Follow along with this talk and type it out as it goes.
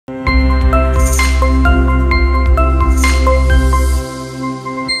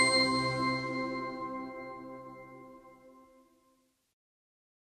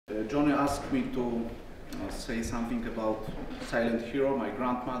asked me to say something about silent hero, my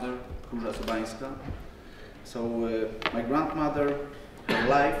grandmother, Róża Sobańska. So my grandmother, her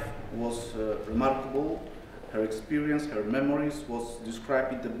life was remarkable. Her experience, her memories was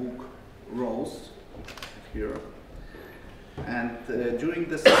described in the book Rose, here. And during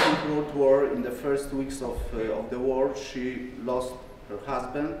the Second World War, in the first weeks of the war, she lost her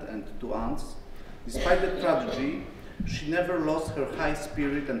husband and 2 aunts. Despite the tragedy, she never lost her high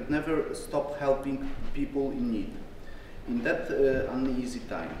spirit and never stopped helping people in need. In that uneasy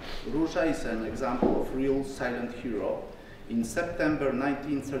time, Róża is an example of real silent hero. In September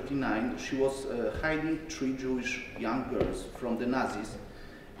 1939, she was hiding 3 Jewish young girls from the Nazis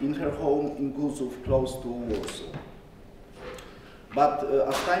in her home in Guzów, close to Warsaw. But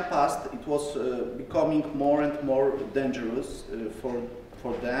as time passed, it was becoming more and more dangerous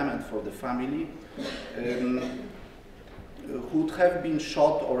for them and for the family, who would have been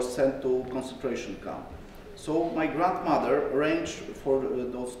shot or sent to concentration camp. So my grandmother arranged for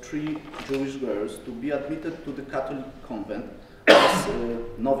those 3 Jewish girls to be admitted to the Catholic convent as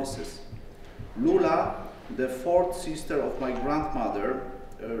novices. Lula, the 4th sister of my grandmother,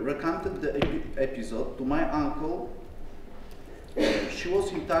 recounted the episode to my uncle. She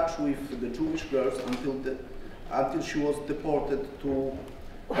was in touch with the Jewish girls until she was deported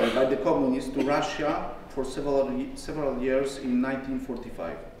by the communists to Russia for several years in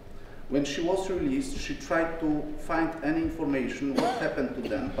 1945. When she was released, she tried to find any information what happened to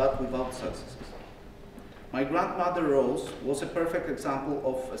them, but without success. My grandmother Rose was a perfect example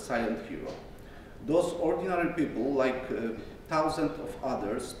of a silent hero. Those ordinary people, like thousands of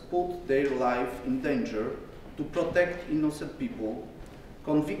others, put their life in danger to protect innocent people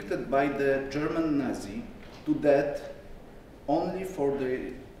convicted by the German Nazi to death only for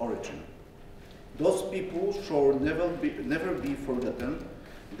their origin. Those people should never be forgotten.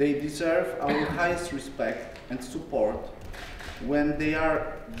 They deserve our highest respect and support when they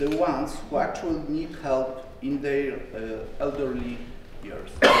are the ones who actually need help in their elderly years.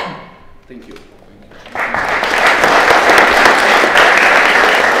 Thank you.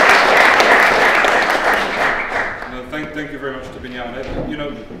 Thank you very much to Beniamin. You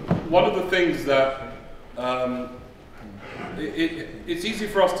know, one of the things that it's easy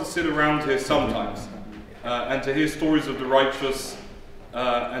for us to sit around here sometimes and to hear stories of the righteous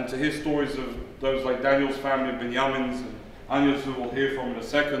and to hear stories of those like Daniel's family, Beniamin's, and Anya's, who we'll hear from in a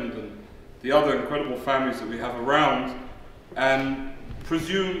second, and the other incredible families that we have around, and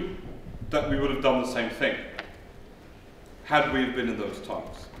presume that we would have done the same thing had we been in those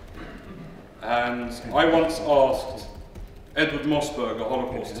times. And I once asked Edward Mossberg, a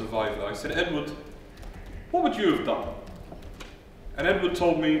Holocaust survivor, I said, Edward, what would you have done? And Edward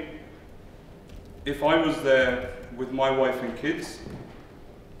told me, if I was there with my wife and kids,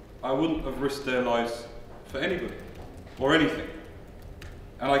 I wouldn't have risked their lives for anybody or anything.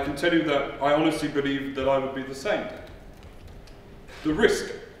 And I can tell you that I honestly believe that I would be the same. The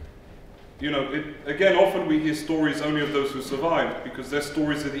risk. You know, again, often we hear stories only of those who survived because their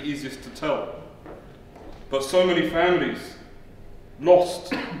stories are the easiest to tell. But so many families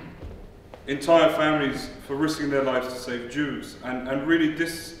lost entire families for risking their lives to save Jews. And really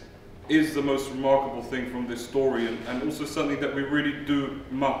this is the most remarkable thing from this story, and also something that we really do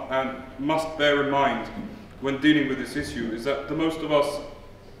must bear in mind when dealing with this issue, is that the most of us,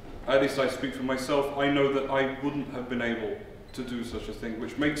 at least I speak for myself, I know that I wouldn't have been able to do such a thing,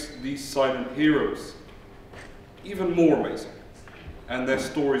 which makes these silent heroes even more amazing, and their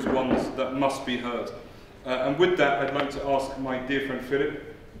stories ones that must be heard. And with that, I'd like to ask my dear friend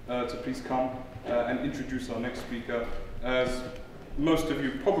Philip to please come and introduce our next speaker. As most of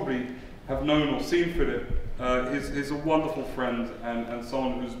you probably have known or seen Philip, he's a wonderful friend and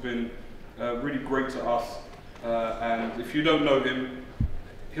someone who's been really great to us. And if you don't know him,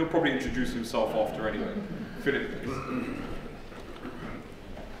 he'll probably introduce himself after anyway. Philip, please.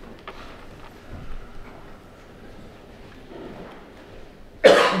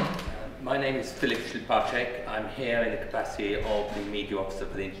 My name is Philip Szlipacek. I'm here in the capacity of the Media Officer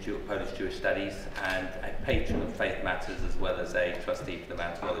for the Institute of Polish Jewish Studies and a patron of Faith Matters, as well as a trustee for the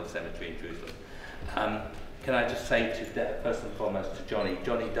Mount Olive Cemetery in Jerusalem. Can I just say first and foremost to Johnny.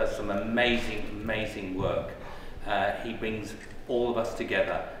 Johnny does some amazing, amazing work. He brings all of us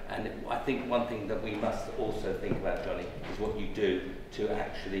together, and I think one thing that we must also think about, Johnny, is what you do to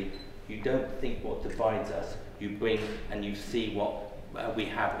actually, you don't think what divides us, you bring and you see what we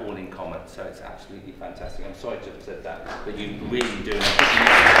have all in common, so it's absolutely fantastic. I'm sorry to have said that, but you really do.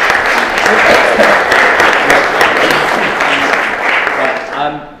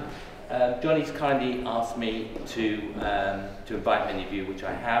 Johnny Johnny's kindly asked me to invite many of you, which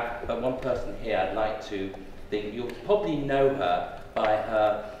I have, but one person here I'd like to think, you'll probably know her by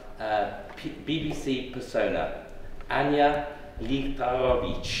her BBC persona, Anya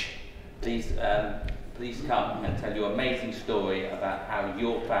Litarovich. Please come and tell your amazing story about how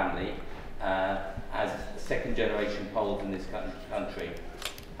your family, as second-generation Poles in this country,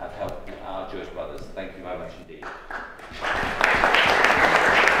 have helped our Jewish brothers. Thank you very much indeed.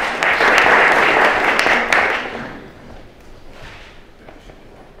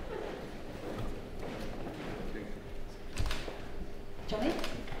 Johnny,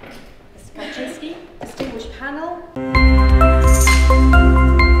 Mr. Krasicki, distinguished panel,